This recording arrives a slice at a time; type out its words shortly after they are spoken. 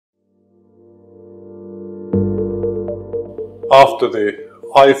After the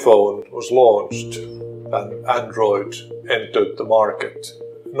iPhone was launched and Android entered the market,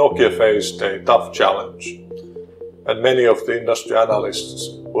 Nokia faced a tough challenge, and many of the industry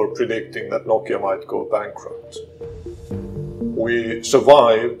analysts were predicting that Nokia might go bankrupt. We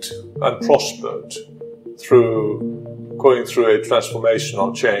survived and prospered through going through a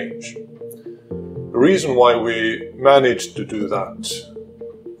transformational change. The reason why we managed to do that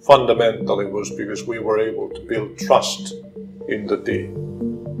fundamentally was because we were able to build trust in the team.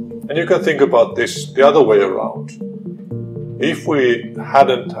 And you can think about this the other way around. If we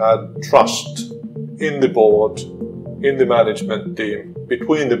hadn't had trust in the board, in the management team,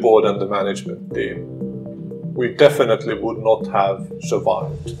 between the board and the management team, we definitely would not have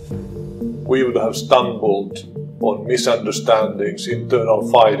survived. We would have stumbled on misunderstandings, internal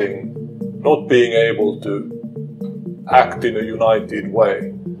fighting, not being able to act in a united way.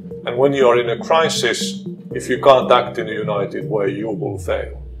 And when you are in a crisis, if you can't act in a united way, you will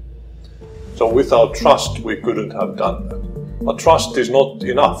fail. So without trust, we couldn't have done that. But trust is not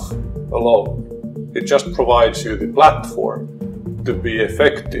enough alone. It just provides you the platform to be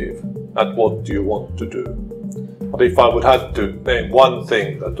effective at what you want to do. But if I would have to name one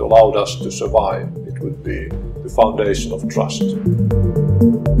thing that allowed us to survive, it would be the foundation of trust.